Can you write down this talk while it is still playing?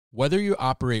Whether you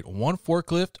operate one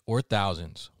forklift or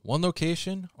thousands, one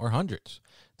location or hundreds,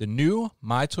 the new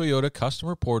My Toyota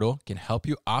customer portal can help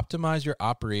you optimize your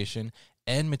operation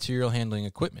and material handling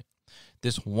equipment.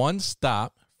 This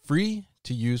one-stop,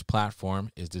 free-to-use platform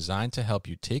is designed to help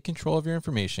you take control of your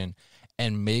information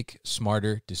and make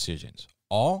smarter decisions,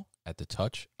 all at the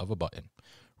touch of a button.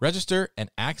 Register and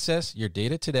access your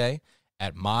data today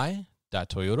at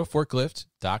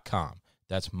my.toyotaforklift.com.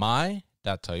 That's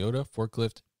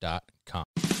my.toyotaforklift.com.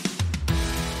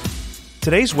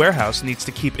 Today's warehouse needs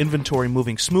to keep inventory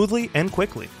moving smoothly and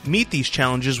quickly. Meet these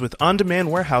challenges with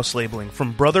on-demand warehouse labeling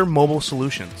from Brother Mobile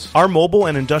Solutions. Our mobile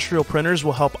and industrial printers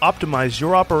will help optimize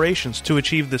your operations to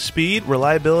achieve the speed,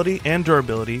 reliability, and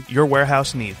durability your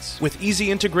warehouse needs. With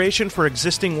easy integration for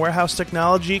existing warehouse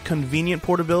technology, convenient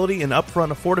portability, and upfront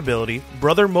affordability,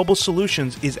 Brother Mobile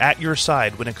Solutions is at your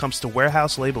side when it comes to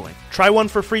warehouse labeling. Try one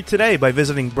for free today by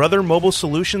visiting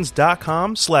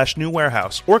brothermobilesolutions.com/new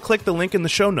warehouse or click the link in the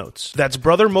show notes. That's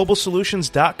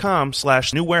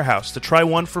brothermobilesolutions.com/new warehouse to try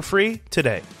one for free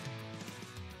today.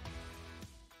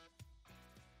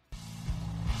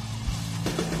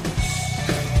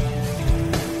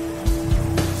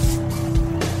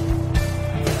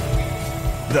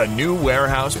 The New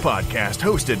Warehouse Podcast,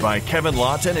 hosted by Kevin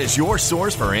Lawton, is your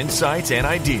source for insights and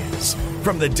ideas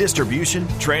from the distribution,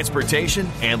 transportation,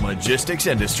 and logistics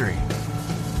industry.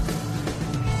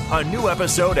 A new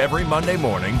episode every Monday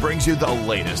morning brings you the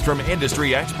latest from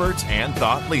industry experts and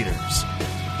thought leaders.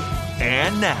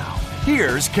 And now,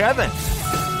 here's Kevin.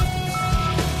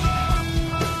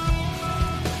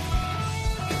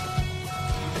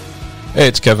 Hey,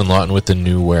 it's Kevin Lawton with the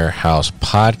New Warehouse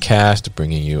Podcast,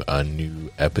 bringing you a new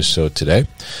episode today.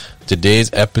 Today's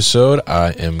episode,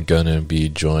 I am going to be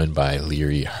joined by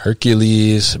Learie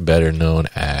Hercules, better known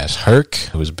as Herc,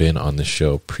 who has been on the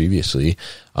show previously.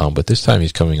 But this time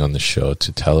he's coming on the show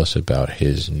to tell us about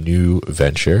his new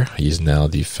venture. He's now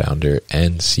the founder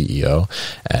and CEO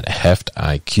at Heft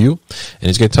IQ. And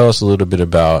he's going to tell us a little bit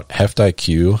about Heft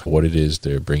IQ, what it is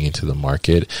they're bringing to the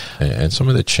market, and some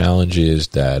of the challenges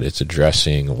that it's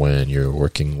addressing when you're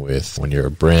a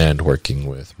brand working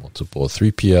with multiple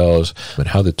 3PLs, and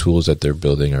how the tools that they're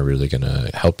building are really going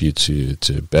to help you to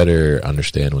better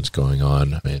understand what's going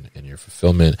on in your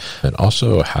fulfillment, and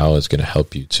also how it's going to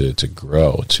help you to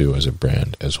grow too as a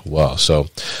brand as well. So,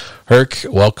 Herc,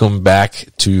 welcome back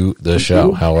to the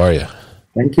show. How are you?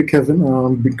 Thank you,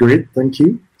 Kevin. Great, thank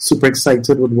you. Super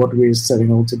excited with what we're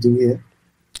setting out to do here.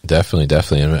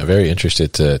 Definitely. I'm very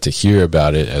interested to hear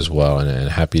about it as well, and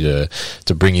happy to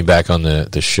bring you back on the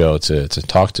show to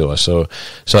talk to us. So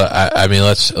I mean,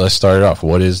 let's start it off.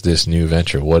 What is this new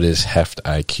venture? What is Heft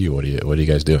IQ? What are you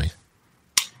guys doing?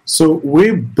 So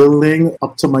we're building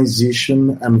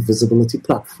optimization and visibility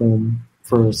platform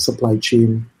for supply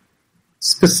chain,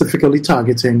 specifically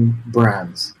targeting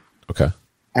brands. Okay.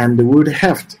 And the word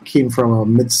heft came from a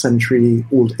mid-century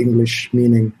Old English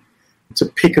meaning to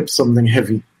pick up something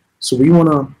heavy. So we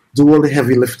want to do all the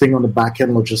heavy lifting on the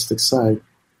back-end logistics side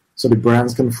so the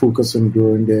brands can focus on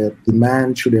growing their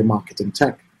demand through their marketing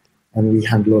tech, and we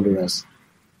handle all the rest.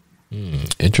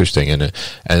 Interesting.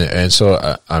 And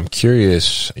so I'm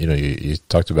curious, you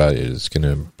talked about it's going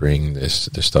to bring this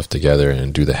stuff together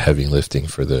and do the heavy lifting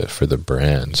for the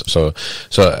brands. So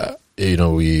when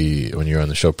you were on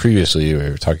the show previously, we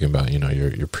were talking about,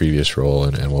 your previous role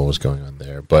and what was going on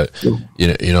there. But,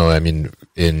 I mean,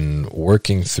 in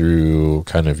working through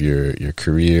kind of your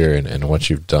career and what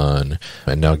you've done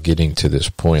and now getting to this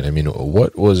point, I mean,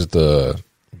 what was the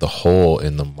hole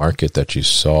in the market that you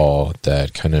saw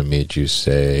that kind of made you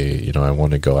say, I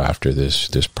want to go after this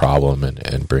problem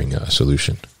and bring a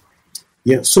solution?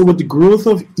 Yeah, so with the growth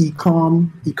of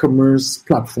e-commerce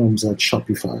platforms like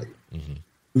Shopify,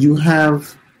 you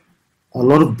have a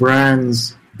lot of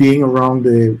brands being around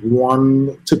the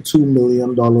 $1 to $2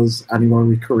 million annual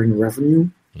recurring revenue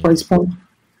price point.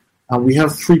 And we have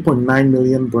 3.9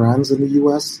 million brands in the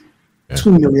US. Yeah.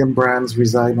 2 million brands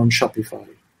reside on Shopify.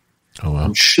 Oh, wow.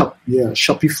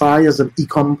 Shopify as an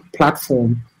e-com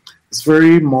platform is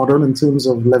very modern in terms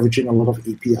of leveraging a lot of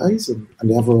APIs, and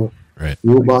they have a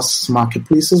robust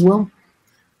marketplace as well.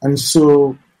 And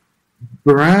so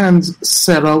brands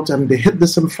set out and they hit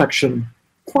this inflection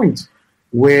point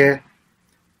where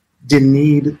they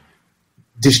need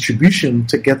distribution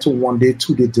to get to 1 day,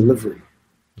 2 day delivery.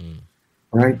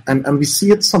 Right? And we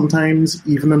see it sometimes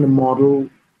even in the model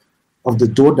of the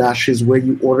DoorDashes where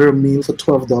you order a meal for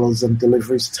 $12 and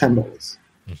delivery is $10.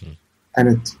 And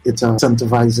it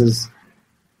incentivizes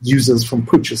users from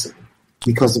purchasing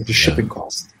because of the shipping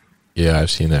cost. Yeah,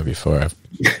 I've seen that before. I've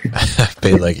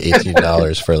paid like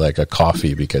 $18 for like a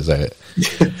coffee because I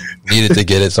needed to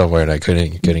get it somewhere and I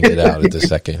couldn't get out at the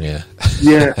second. Yeah.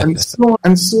 Yeah,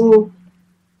 and so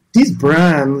these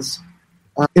brands,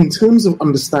 in terms of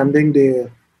understanding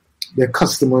their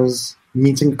customers,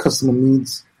 meeting customer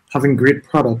needs, having great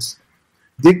products,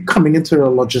 they're coming into a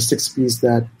logistics space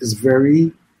that is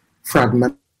very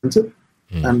fragmented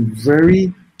and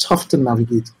very tough to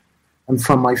navigate. And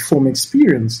from my former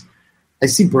experience, I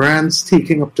see brands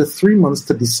taking up to 3 months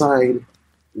to decide,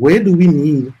 where do we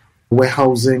need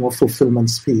warehousing or fulfillment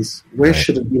space? Where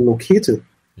should it be located?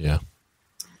 Yeah.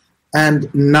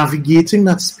 And navigating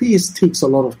that space takes a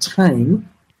lot of time,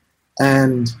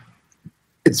 and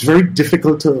it's very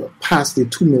difficult to pass the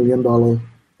 $2 million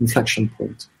inflection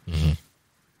point. Mm-hmm.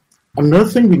 Another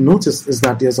thing we noticed is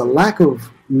that there's a lack of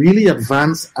really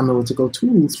advanced analytical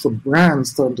tools for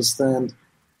brands to understand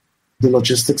the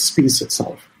logistics space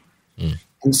itself.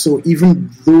 And so even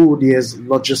though there's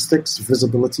logistics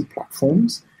visibility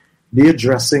platforms, they're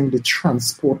addressing the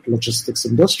transport logistics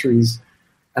industries,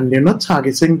 and they're not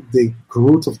targeting the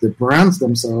growth of the brands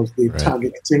themselves. They're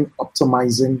targeting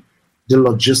optimizing the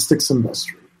logistics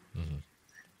industry. Mm-hmm.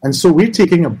 And so we're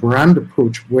taking a brand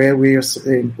approach where we're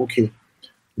saying, okay,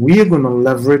 we are going to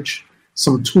leverage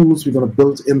some tools we're going to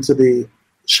build into the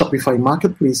Shopify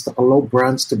marketplace to allow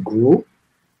brands to grow.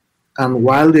 And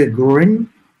while they're growing,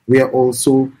 we are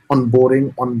also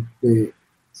onboarding on the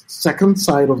second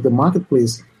side of the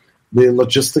marketplace, the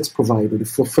logistics provider, the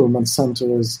fulfillment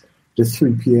centers, the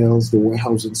 3PLs, the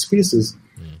warehousing spaces,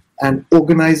 and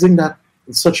organizing that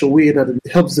in such a way that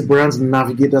it helps the brands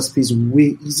navigate that space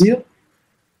way easier,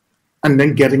 and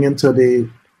then getting into the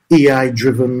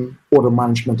AI-driven order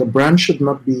management. A brand should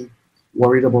not be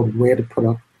worried about where the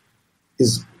product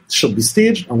should be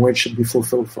staged and where it should be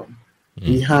fulfilled from.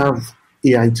 We have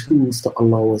AI tools to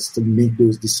allow us to make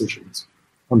those decisions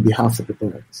on behalf of the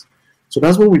brands. So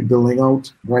that's what we're building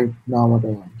out right now at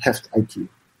Heft IQ.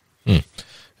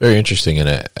 Very interesting.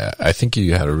 And I think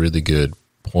you had a really good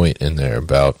point in there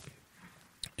about,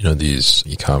 these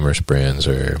e-commerce brands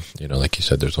are, like you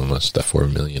said, there's almost 4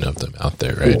 million of them out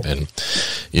there, right?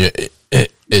 Yeah. And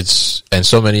and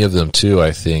so many of them too,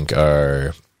 I think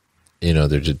are,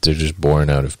 they're just born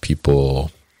out of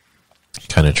people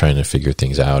kind of trying to figure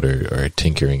things out or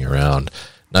tinkering around,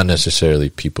 not necessarily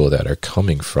people that are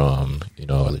coming from,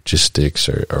 logistics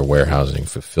or warehousing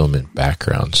fulfillment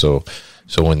background. So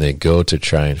when they go to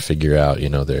try and figure out,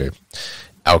 they're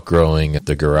outgrowing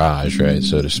the garage, right,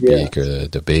 so to speak, or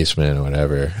the basement or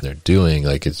whatever they're doing,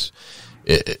 like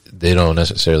they don't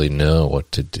necessarily know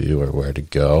what to do or where to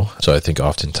go. So I think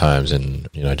oftentimes, and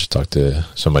I just talked to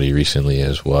somebody recently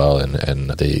as well,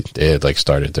 and they had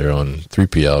started their own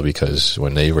 3PL because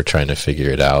when they were trying to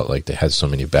figure it out, they had so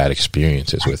many bad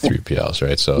experiences with 3PLs,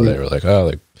 right? So they were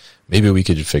like, maybe we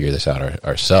could figure this out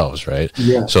ourselves, right?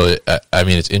 Yeah. So I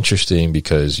mean, it's interesting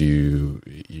because you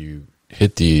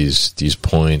hit these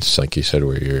points, like you said,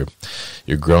 where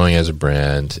you're growing as a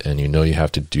brand and you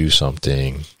have to do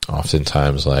something.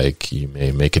 Oftentimes, you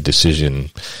may make a decision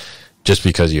just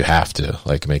because you have to,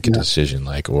 make a decision,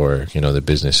 or the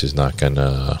business is not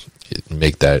gonna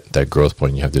make that growth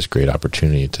point. You have this great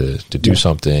opportunity to do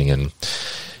something, and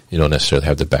you don't necessarily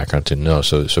have the background to know.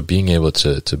 So being able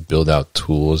to build out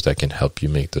tools that can help you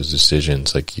make those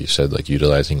decisions, like you said,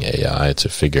 utilizing AI to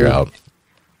figure out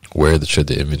where should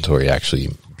the inventory actually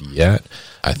be at,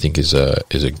 I think is a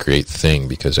great thing,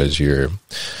 because as you're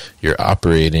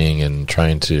operating and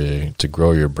trying to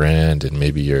grow your brand, and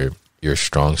maybe your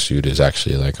strong suit is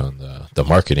actually on the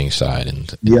marketing side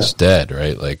and instead,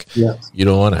 right? You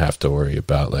don't want to have to worry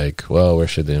about where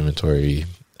should the inventory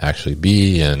actually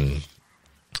be, and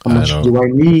how much do I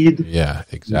need? Yeah,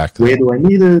 exactly. Where do I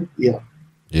need it? Yeah.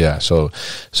 Yeah, so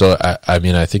I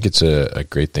mean, I think it's a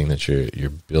great thing that you're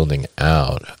building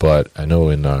out. But I know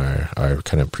in our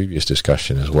kind of previous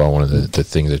discussion as well, one of the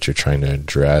things that you're trying to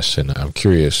address, and I'm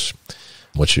curious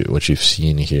what you've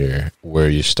seen here, where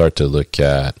you start to look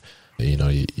at,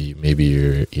 maybe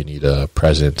you need a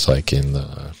presence in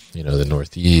the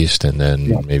Northeast, and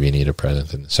then maybe you need a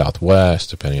presence in the Southwest,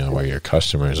 depending on where your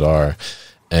customers are.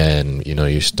 And,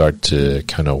 you start to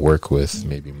kind of work with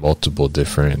maybe multiple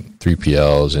different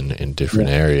 3PLs in different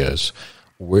areas.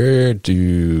 Where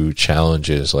do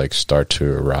challenges start to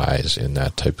arise in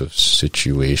that type of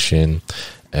situation?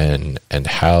 And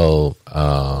how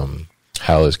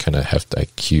is kind of Heft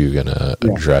IQ going to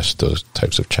address those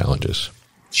types of challenges?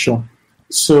 Sure.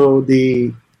 So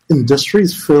the industry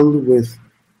is filled with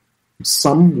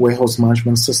some warehouse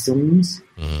management systems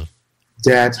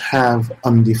that have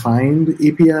undefined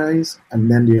APIs,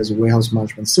 and then there's warehouse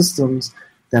management systems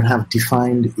that have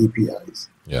defined APIs.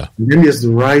 Yeah. And then there's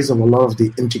the rise of a lot of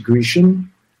the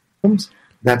integration firms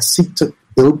that seek to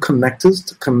build connectors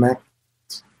to connect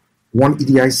one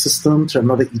EDI system to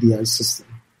another EDI system,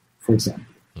 for example.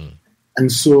 And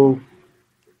so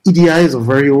EDI is a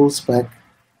very old spec.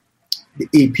 The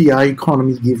API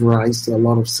economy gave rise to a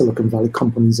lot of Silicon Valley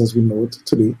companies as we know it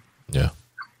today. Yeah.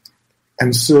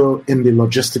 And so in the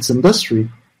logistics industry,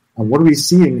 and what we're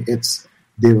seeing, it's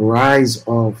the rise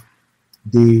of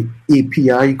the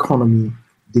API economy,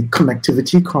 the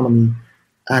connectivity economy,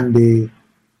 and the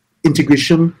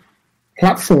integration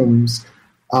platforms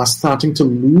are starting to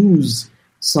lose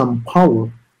some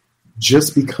power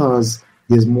just because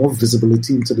there's more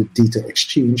visibility into the data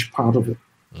exchange part of it.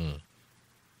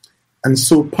 And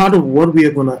so part of what we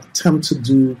are going to attempt to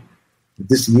do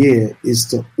this year is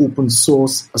to open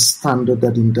source a standard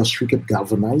that the industry can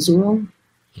galvanize around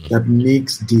that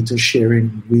makes data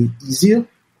sharing way easier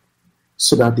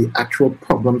so that the actual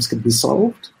problems can be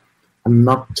solved, and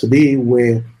not today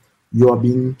where you are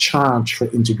being charged for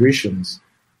integrations.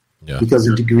 Yeah. Because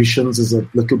integrations is a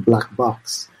little black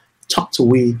box tucked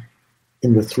away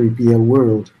in the 3PL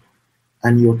world,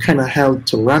 and you're kind of held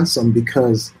to ransom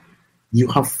because you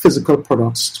have physical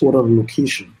products stored at a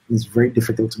location. It's very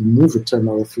difficult to move it to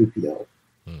another 3PL.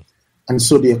 And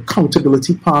so the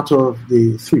accountability part of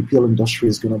the 3PL industry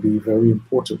is going to be very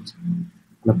important. And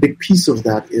a big piece of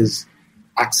that is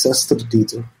access to the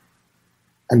data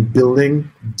and building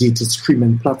data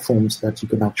streaming platforms that you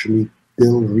can actually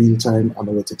build real-time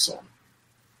analytics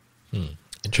on.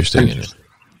 Interesting.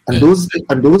 And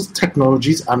those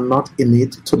technologies are not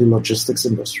innate to the logistics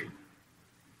industry.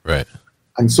 Right.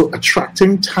 And so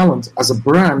attracting talent as a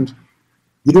brand,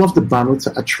 you don't have the bandwidth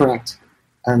to attract,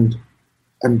 and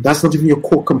that's not even your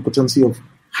core competency of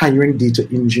hiring data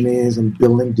engineers and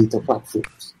building data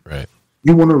platforms. Right.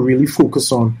 You want to really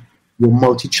focus on your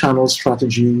multi-channel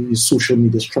strategy, your social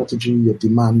media strategy, your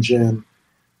demand gen,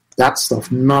 that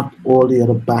stuff, not all the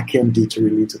other back-end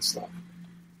data-related stuff.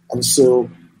 And so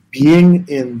being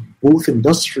in both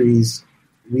industries,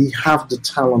 we have the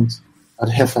talent at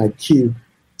Heft IQ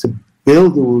to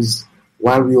build those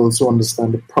while we also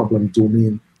understand the problem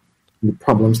domain and the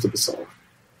problems to be solved.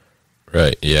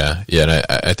 Right. Yeah. Yeah. And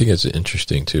I think it's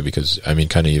interesting too, because I mean,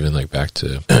 kind of even like back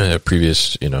to a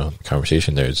previous,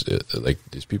 conversation, there's like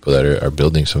these people that are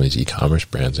building some of these e-commerce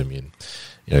brands. I mean,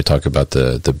 talk about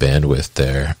the bandwidth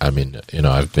there. I mean,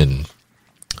 I've been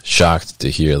shocked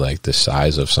to hear like the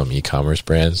size of some e-commerce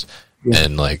brands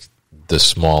and like the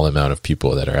small amount of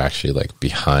people that are actually like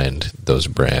behind those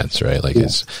brands, right? Like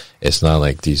it's not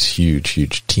like these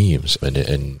huge teams,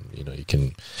 and you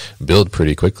can build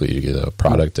pretty quickly. You get a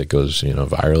product that goes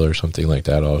viral or something like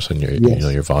that. All of a sudden,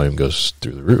 your volume goes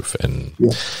through the roof, and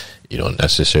you don't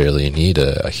necessarily need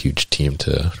a huge team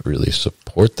to really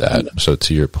support that. So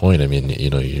to your point, I mean,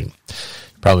 you're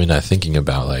probably not thinking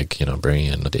about like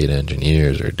bringing in data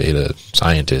engineers or data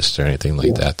scientists or anything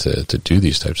like that to do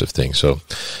these types of things.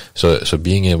 So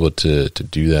being able to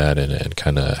do that and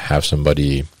kind of have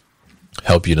somebody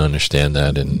help you to understand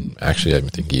that, and actually I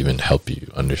think even help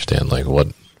you understand like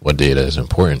what data is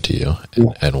important to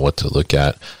you and what to look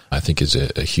at, I think is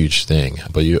a huge thing.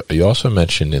 But you also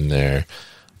mentioned in there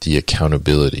the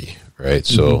accountability, right?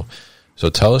 So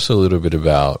tell us a little bit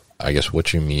about, I guess,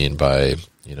 what you mean by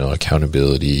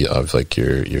accountability of like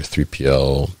your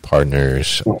 3PL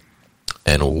partners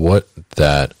and what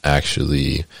that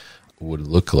actually would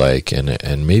look like.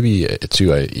 And maybe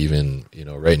too,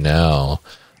 right now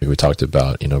we talked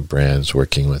about, brands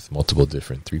working with multiple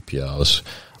different 3PLs.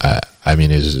 I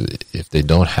mean, if they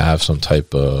don't have some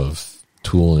type of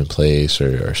tool in place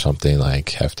or something like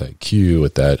Heft IQ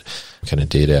with that kind of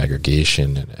data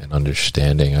aggregation and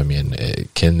understanding, I mean,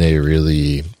 can they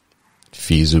really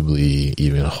feasibly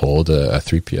even hold a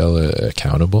 3PL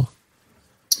accountable?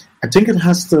 I think it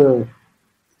has to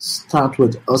start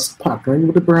with us partnering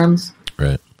with the brands,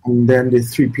 right? And then the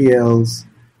 3PLs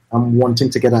wanting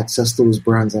to get access to those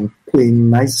brands and playing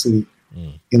nicely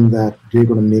in that they're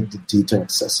going to make the data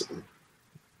accessible.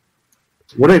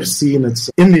 What I've seen, it's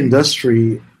in the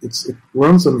industry, it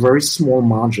runs on very small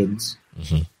margins,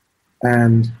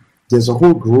 and there's a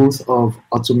whole growth of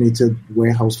automated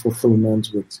warehouse fulfillment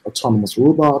with autonomous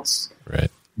robots, right?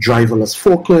 Driverless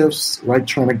forklifts, right?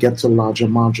 Trying to get to larger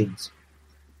margins.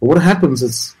 But what happens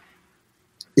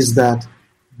is that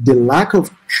the lack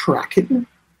of tracking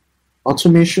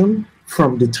automation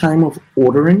from the time of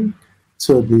ordering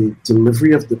to the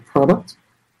delivery of the product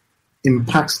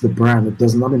impacts the brand. It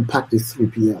does not impact the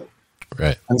 3PL.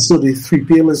 Right. And so the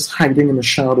 3PL is hiding in the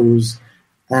shadows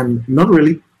and not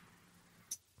really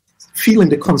feeling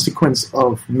the consequence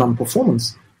of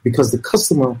non-performance because the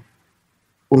customer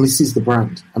only sees the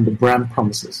brand and the brand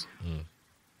promises.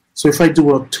 So if I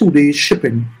do a 2-day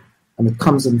shipping and it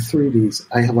comes in 3 days,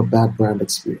 I have a bad brand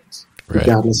experience,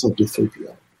 regardless of the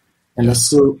 3PL.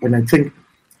 And I think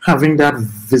having that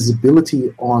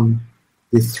visibility on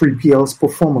the 3PL's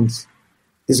performance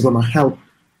is going to help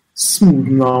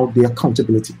smoothen out the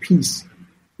accountability piece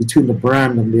between the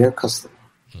brand and their customer.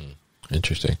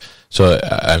 Interesting. So,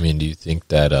 I mean, do you think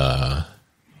that,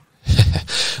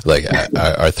 like,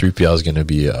 are 3PLs going to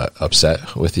be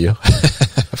upset with you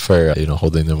for,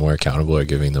 holding them more accountable or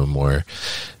giving them more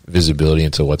visibility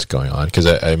into what's going on? Because,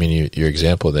 I mean, your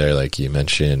example there, like you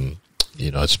mentioned,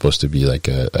 it's supposed to be like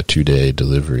a 2-day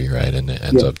delivery, right? And it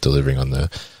ends up delivering on the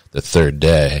third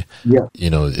day.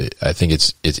 I think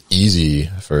it's easy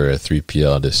for a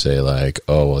 3PL to say like,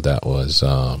 oh, well, that was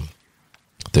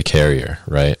the carrier,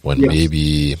 right? When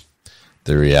maybe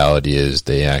the reality is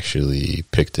they actually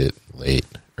picked it late,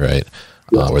 right?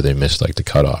 Or they missed like the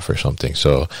cutoff or something.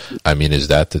 So, I mean, is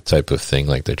that the type of thing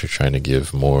like that you're trying to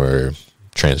give more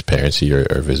transparency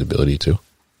or visibility to?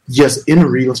 Yes, in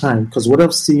real time. Because what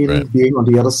I've seen being on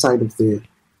the other side of the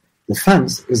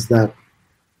fence is that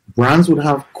brands would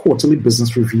have quarterly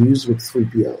business reviews with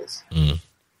 3PLs.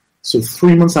 So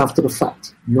 3 months after the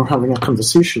fact, you're having a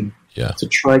conversation to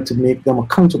try to make them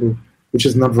accountable, which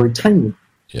is not very timely.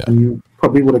 And you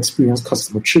probably would experience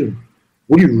customer churn.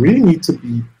 What you really need to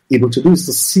be able to do is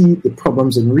to see the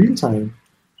problems in real time,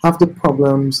 have the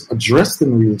problems addressed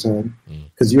in real time,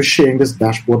 because you're sharing this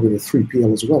dashboard with a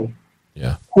 3PL as well.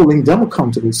 Holding them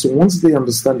accountable. So once they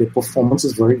understand their performance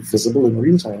is very visible in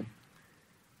real time,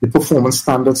 the performance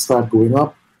standards start going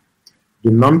up,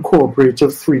 the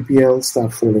non-cooperative 3PLs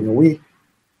start falling away,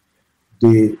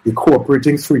 the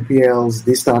cooperating 3PLs,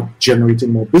 they start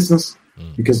generating more business,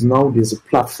 because now there's a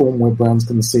platform where brands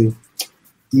can say,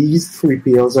 these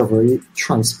 3PLs are very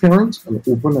transparent and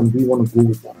open, and we want to go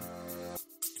with them.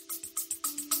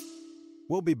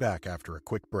 We'll be back after a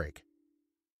quick break.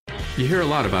 You hear a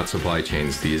lot about supply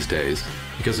chains these days,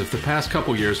 because if the past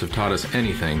couple years have taught us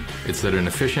anything, it's that an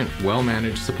efficient,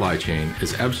 well-managed supply chain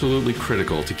is absolutely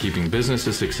critical to keeping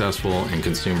businesses successful and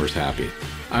consumers happy.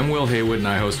 I'm Will Haywood, and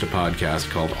I host a podcast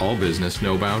called All Business,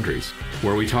 No Boundaries,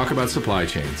 where we talk about supply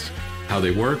chains, how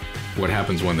they work, what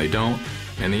happens when they don't,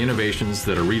 and the innovations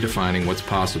that are redefining what's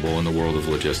possible in the world of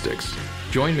logistics.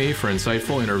 Join me for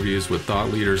insightful interviews with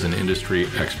thought leaders and industry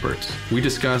experts. We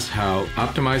discuss how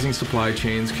optimizing supply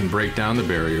chains can break down the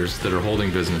barriers that are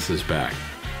holding businesses back.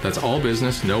 That's All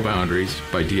Business, No Boundaries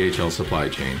by DHL Supply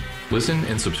Chain. Listen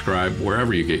and subscribe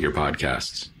wherever you get your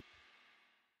podcasts.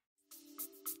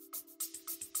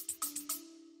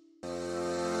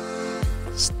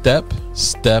 Step,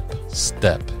 step,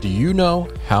 step. Do you know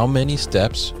how many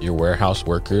steps your warehouse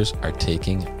workers are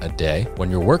taking a day? When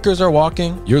your workers are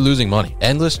walking, you're losing money.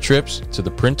 Endless trips to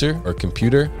the printer or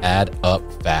computer add up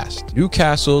fast.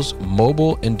 Newcastle's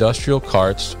mobile industrial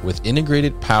carts with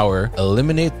integrated power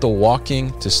eliminate the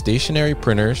walking to stationary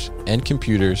printers and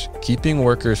computers, keeping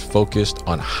workers focused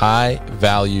on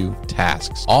high-value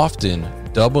tasks, often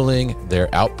doubling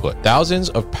their output. Thousands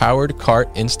of powered cart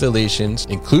installations,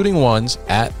 including ones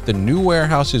at the new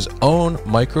warehouse's own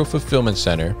micro-fulfillment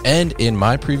center and in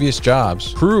my previous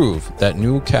jobs, prove that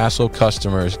Newcastle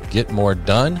customers get more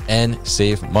done and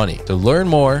save money. To learn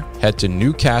more, head to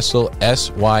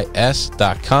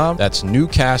newcastlesys.com. That's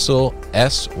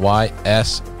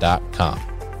newcastlesys.com.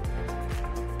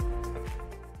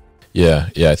 Yeah,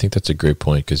 I think that's a great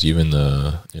point, because even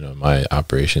my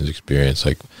operations experience,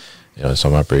 like,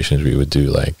 some operations we would do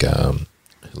like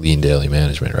lean daily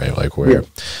management, right? Like where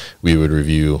we would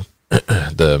review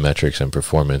the metrics and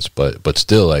performance, but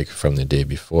still like from the day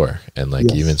before. And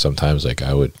like even sometimes like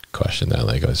I would question that,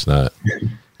 like it's not,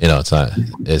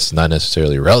 it's not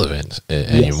necessarily relevant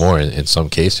anymore in some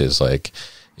cases. Like,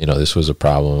 this was a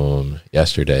problem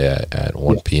yesterday at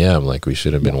 1 p.m. Like we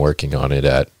should have been working on it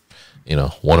at,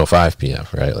 1:05 p.m.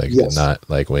 Right? Like not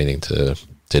like waiting to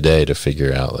today to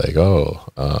figure out like,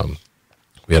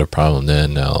 we had a problem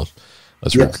then, now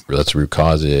let's root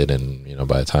cause it. And,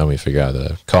 by the time we figure out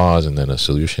the cause and then a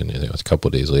solution, it's a couple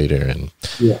of days later, and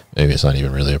maybe it's not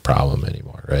even really a problem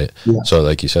anymore. Right. So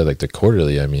like you said, like the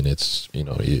quarterly, I mean, it's,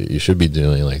 you should be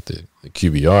doing like the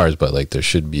QBRs, but like there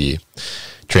should be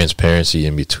transparency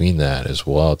in between that as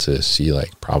well to see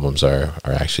like problems are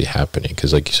actually happening.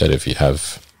 Cause like you said, if you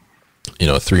have,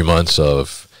 3 months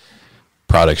of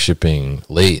product shipping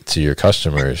late to your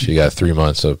customers, you got 3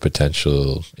 months of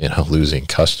potential, losing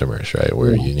customers, right?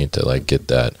 Where you need to like get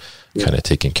that kind of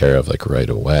taken care of like right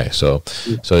away. So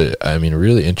I mean,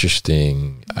 really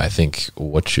interesting, I think,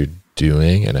 what you're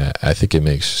doing. And I think it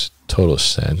makes total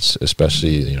sense,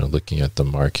 especially, looking at the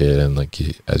market and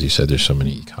as you said, there's so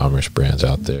many e-commerce brands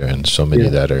out there and so many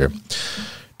that are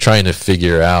trying to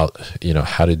figure out,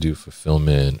 how to do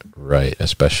fulfillment right,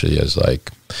 especially as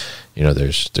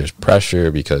there's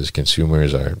pressure because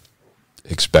consumers are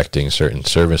expecting certain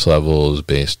service levels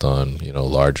based on,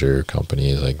 larger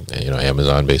companies like,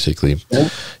 Amazon basically,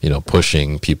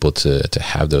 pushing people to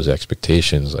have those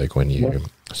expectations. Like when you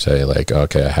say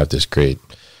okay, I have this great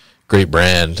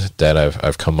brand that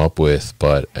I've come up with,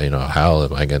 but, how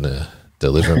am I going to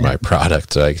deliver my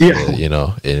product in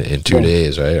 2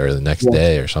 days, right? Or the next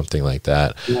day or something like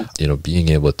that. Being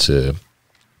able to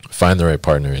find the right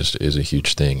partner is a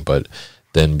huge thing, but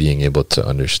then being able to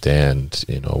understand,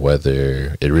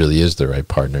 whether it really is the right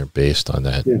partner based on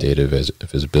that data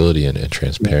visibility and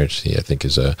transparency, I think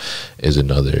is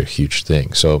another huge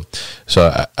thing. So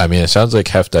I mean, it sounds like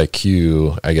Heft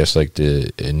IQ, I guess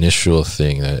the initial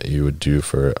thing that you would do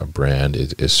for a brand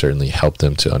is certainly help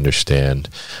them to understand,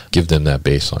 give them that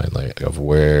baseline, of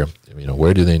where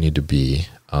do they need to be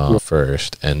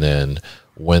first, and then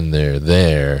when they're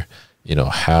there,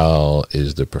 how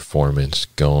is the performance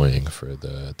going for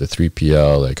the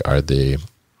 3PL? Are they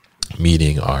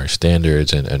meeting our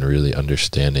standards and really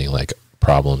understanding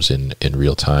problems in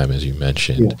real time, as you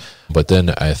mentioned? But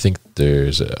then I think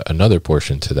there's another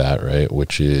portion to that, right?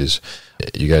 Which is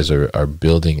you guys are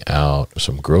building out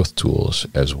some growth tools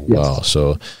as well.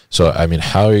 So I mean,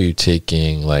 how are you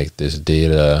taking this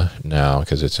data now?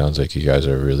 Because it sounds like you guys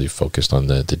are really focused on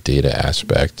the data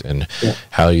aspect, and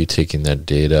how are you taking that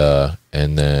data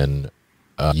and then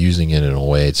using it in a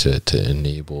way to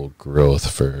enable growth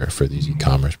for these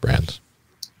e-commerce brands?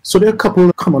 So there are a couple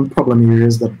of common problem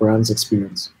areas that brands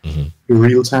experience. The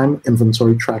real-time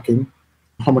inventory tracking.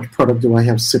 How much product do I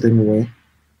have sitting where?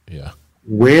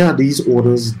 Where are these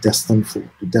orders destined for?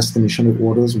 The destination of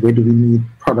orders, where do we need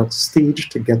product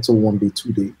staged to get to 1 day,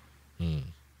 2 day?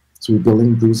 So we're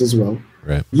building those as well.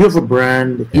 Right. You have a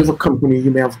brand, you have a company,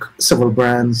 you may have several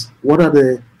brands. What are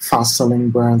the fast-selling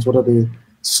brands? What are the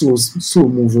slow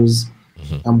movers?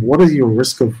 And what is your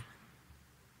risk of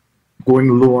going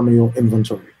low on your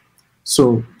inventory?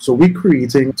 So we're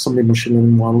creating some of the machine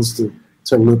learning models to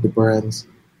alert the brands.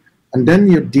 And then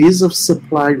your days of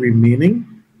supply remaining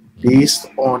based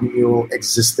on your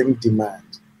existing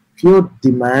demand. If your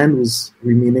demand was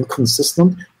remaining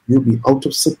consistent, you'll be out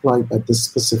of supply by this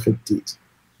specific date.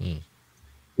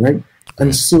 Right?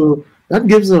 And so that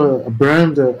gives a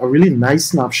brand a really nice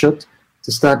snapshot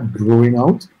to start growing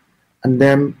out. And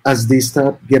then as they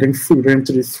start getting further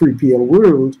into the 3PL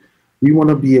world, we want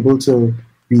to be able to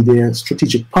be their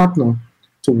strategic partner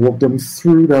to walk them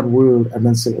through that world and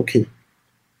then say, okay,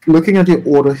 looking at your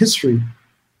order history,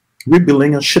 we're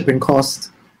building a shipping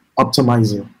cost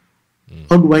optimizer.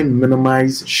 How do I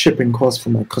minimize shipping costs for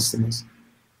my customers?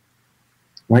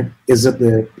 Right? Is it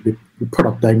the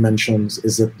product dimensions?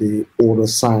 Is it the order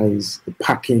size, the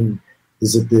packing?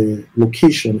 Is it the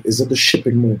location? Is it the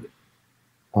shipping mode?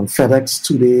 FedEx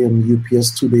today and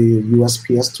UPS today,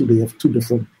 USPS today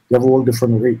they have all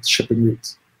different rates, shipping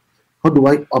rates. How do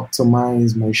I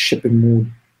optimize my shipping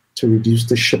mode to reduce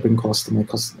the shipping cost to my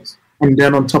customers? And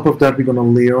then on top of that, we're going to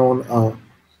layer on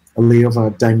a layer of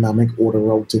our dynamic order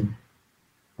routing.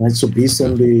 Right? So based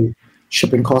on the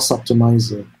shipping cost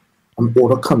optimizer, an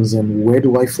order comes in, where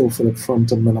do I fulfill it from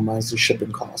to minimize the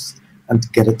shipping cost and to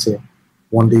get it to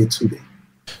 1 day, 2 day?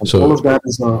 And so all of that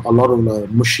is a lot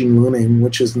of machine learning,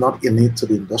 which is not innate to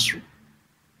the industry.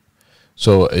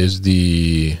 So is on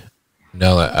the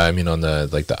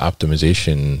the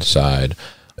optimization side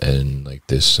and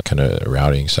this kind of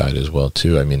routing side as well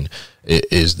too, I mean,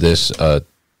 is this a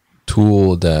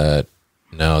tool that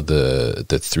now the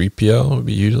 3PL will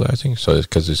be utilizing? So it's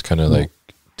because it's kind of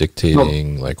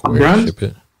dictating where to ship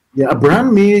it? Yeah, a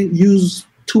brand may use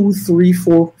 2, 3,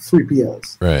 4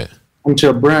 3PLs. Right. And to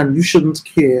a brand, you shouldn't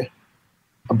care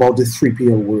about the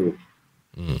 3PL world,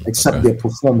 except their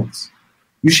performance.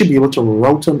 You should be able to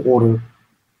route an order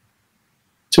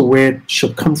to where it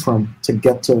should come from to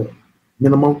get to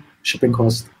minimal shipping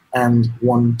cost and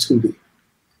 1, 2 day.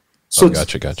 So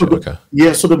gotcha. Okay.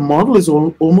 Yeah, so the model is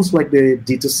almost like the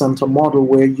data center model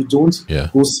where you don't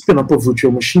go spin up a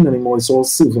virtual machine anymore. It's all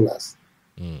serverless.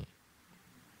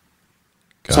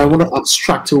 So I want to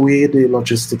abstract away the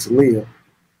logistics layer.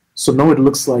 So now it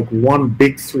looks like one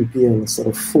big 3PL instead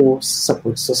of 4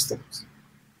 separate systems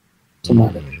to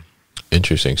manage.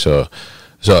 Interesting. So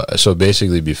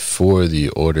basically, before the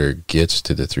order gets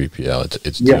to the 3PL,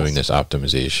 it's doing this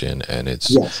optimization, and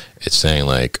it's saying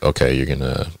okay, you're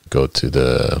gonna go to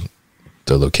the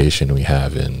location we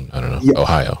have in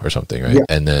Ohio or something, right?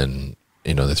 And then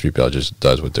the 3PL just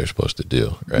does what they're supposed to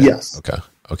do, right? Yes. Okay.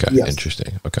 Yes.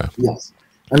 Interesting. Okay. Yes.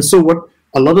 And so what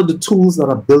a lot of the tools that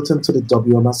are built into the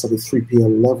WMS at the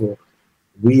 3PL level,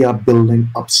 we are building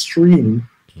upstream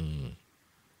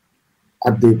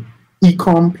at the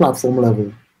e-com platform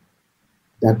level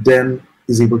that then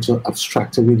is able to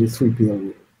abstract away the 3PL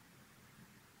rule.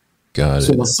 Got it.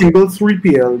 So a single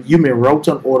 3PL, you may route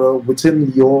an order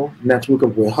within your network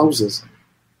of warehouses,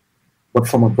 but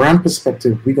from a brand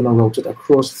perspective, we're going to route it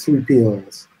across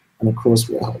 3PLs and across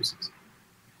warehouses.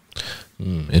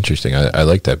 Interesting. I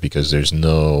like that because there's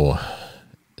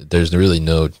really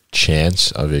no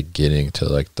chance of it getting to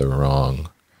like the wrong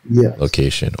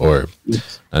location, or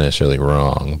not necessarily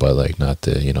wrong, but like not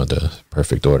the the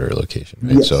perfect order location,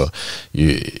 right? Yes. So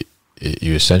you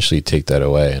essentially take that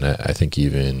away, and I think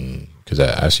even because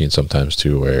I've seen sometimes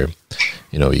too where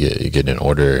you get an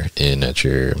order in at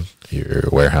your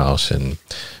warehouse and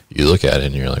you look at it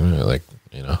and you're like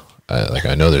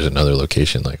I know there's another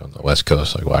location like on the West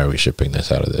Coast. Like, why are we shipping this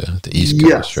out of the East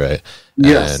Coast, right?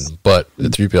 Yes. But the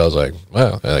 3PL is like,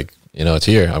 well, like it's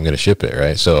here. I'm going to ship it,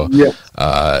 right? So,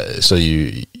 so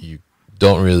you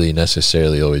don't really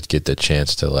necessarily always get the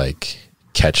chance to like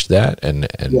catch that and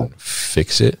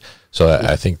fix it. So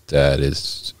I think that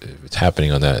if it's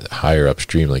happening on that higher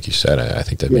upstream, like you said, I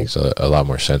think that makes a lot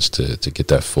more sense to get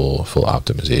that full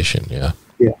optimization.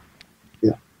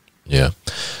 Yeah.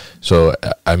 So,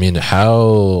 I mean,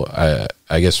 how,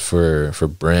 I guess for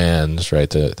brands, right,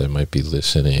 that might be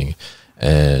listening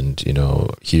and,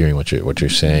 hearing what you're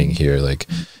saying here, like,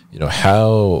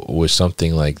 how was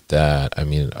something like that, I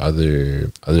mean,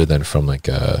 other than from like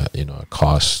a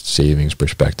cost savings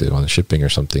perspective on the shipping or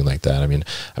something like that, I mean,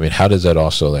 how does that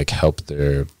also like help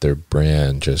their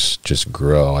brand just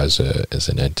grow as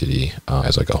an entity,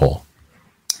 as like a whole?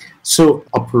 So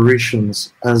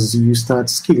operations, as you start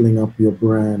scaling up your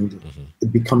brand,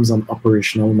 it becomes an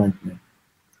operational nightmare.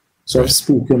 So I've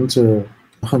spoken to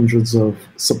hundreds of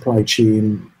supply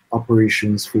chain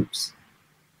operations folks,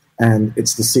 and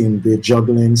it's the same. They're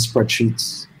juggling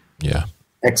spreadsheets,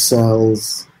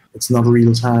 Excels. It's not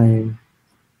real time,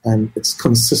 and it's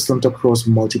consistent across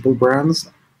multiple brands,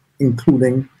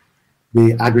 including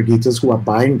the aggregators who are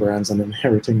buying brands and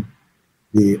inheriting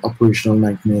the operational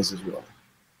nightmares as well.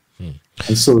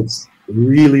 And so it's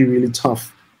really, really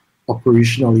tough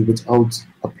operationally without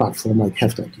a platform like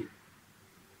Heft IQ.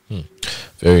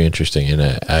 Very interesting. And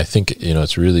I think,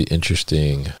 it's really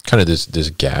interesting, kind of this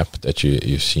gap that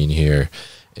you've seen here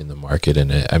in the market.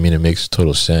 And I mean, it makes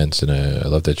total sense. And I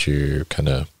love that you're kind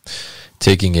of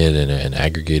taking it and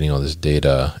aggregating all this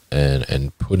data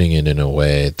and putting it in a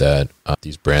way that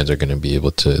these brands are going to be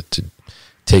able to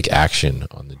take action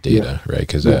on the data, right?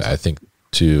 Because I think,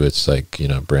 too, it's like,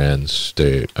 brands,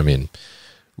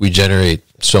 we generate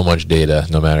so much data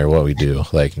no matter what we do,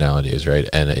 like nowadays, right?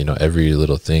 And, every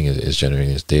little thing is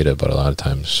generating this data, but a lot of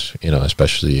times,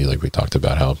 especially like we talked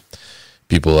about how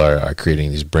people are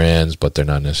creating these brands, but they're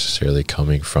not necessarily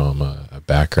coming from a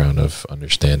background of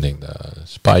understanding the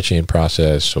supply chain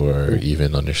process or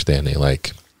even understanding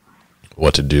like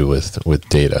what to do with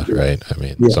data, right? I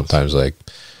mean, sometimes like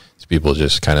people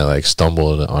just kind of like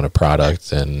stumbled on a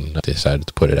product and decided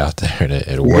to put it out there and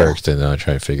it worked, and now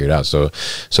try to figure it out. So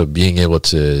being able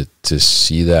to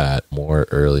see that more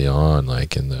early on,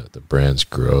 like in the brand's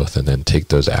growth, and then take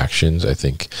those actions, I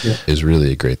think is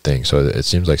really a great thing. So it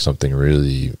seems like something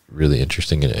really, really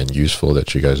interesting and useful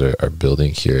that you guys are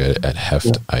building here at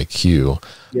Heft IQ.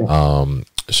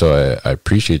 So I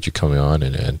appreciate you coming on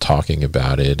and talking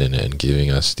about it and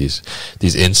giving us these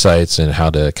insights and how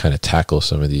to kind of tackle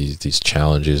some of these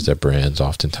challenges that brands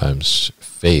oftentimes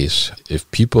face. If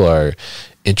people are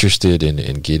interested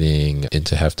in getting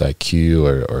into Heft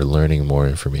IQ or learning more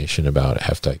information about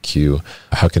Heft IQ,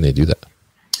 how can they do that?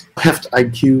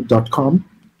 heftiq.com.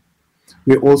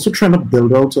 We're also trying to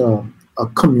build out a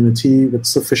community with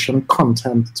sufficient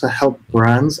content to help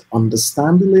brands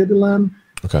understand the lay of the land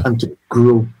and to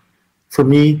grow. For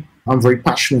me, I'm very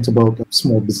passionate about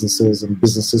small businesses and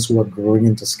businesses who are growing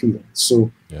into scale.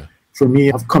 So for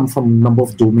me, I've come from a number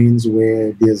of domains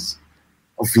where there's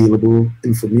available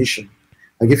information.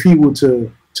 Like if you were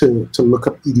to look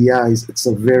up EDIs, it's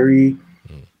a very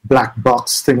black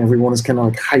box thing. Everyone is kind of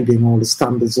like hiding all the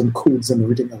standards and codes and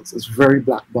everything else. It's very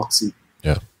black boxy.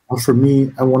 And for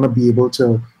me, I want to be able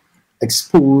to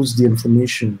expose the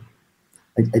information.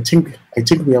 I think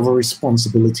we have a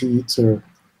responsibility to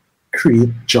create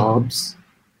jobs,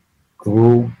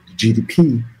 grow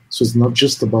GDP. So it's not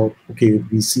just about,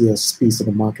 we see a space in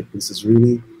the marketplace.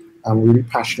 I'm really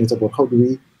passionate about how do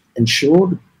we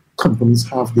ensure companies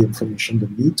have the information they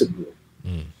need to grow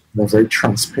in a very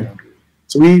transparent way.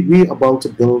 So we're about to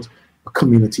build a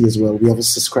community as well. We have a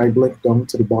subscribe link down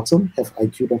to the bottom,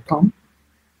 heftiq.com,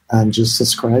 and just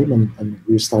subscribe, and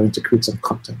we're starting to create some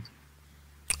content.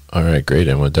 All right, great.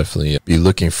 And we'll definitely be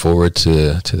looking forward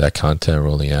to that content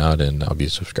rolling out, and I'll be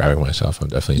subscribing myself. I'm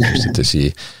definitely interested to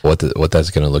see what that's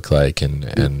going to look like,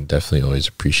 and definitely always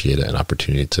appreciate an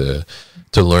opportunity to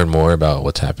learn more about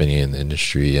what's happening in the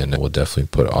industry. And we'll definitely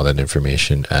put all that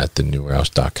information at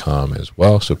thenewwarehouse.com as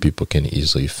well, so people can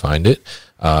easily find it.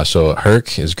 So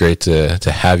Herc, it's great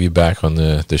to have you back on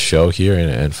the show here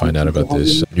and find out about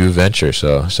this new venture.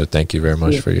 So thank you very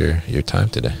much for your time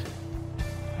today.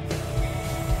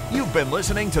 You've been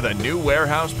listening to the New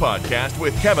Warehouse Podcast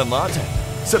with Kevin Lawton.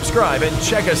 Subscribe and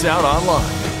check us out online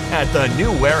at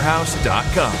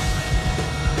thenewwarehouse.com.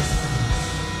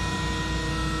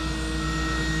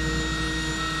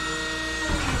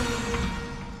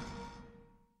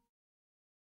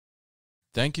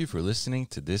 Thank you for listening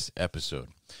to this episode.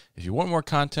 If you want more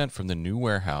content from the New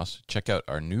Warehouse, check out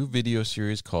our new video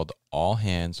series called All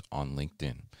Hands on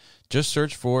LinkedIn. Just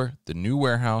search for the New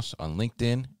Warehouse on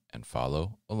LinkedIn and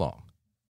follow along.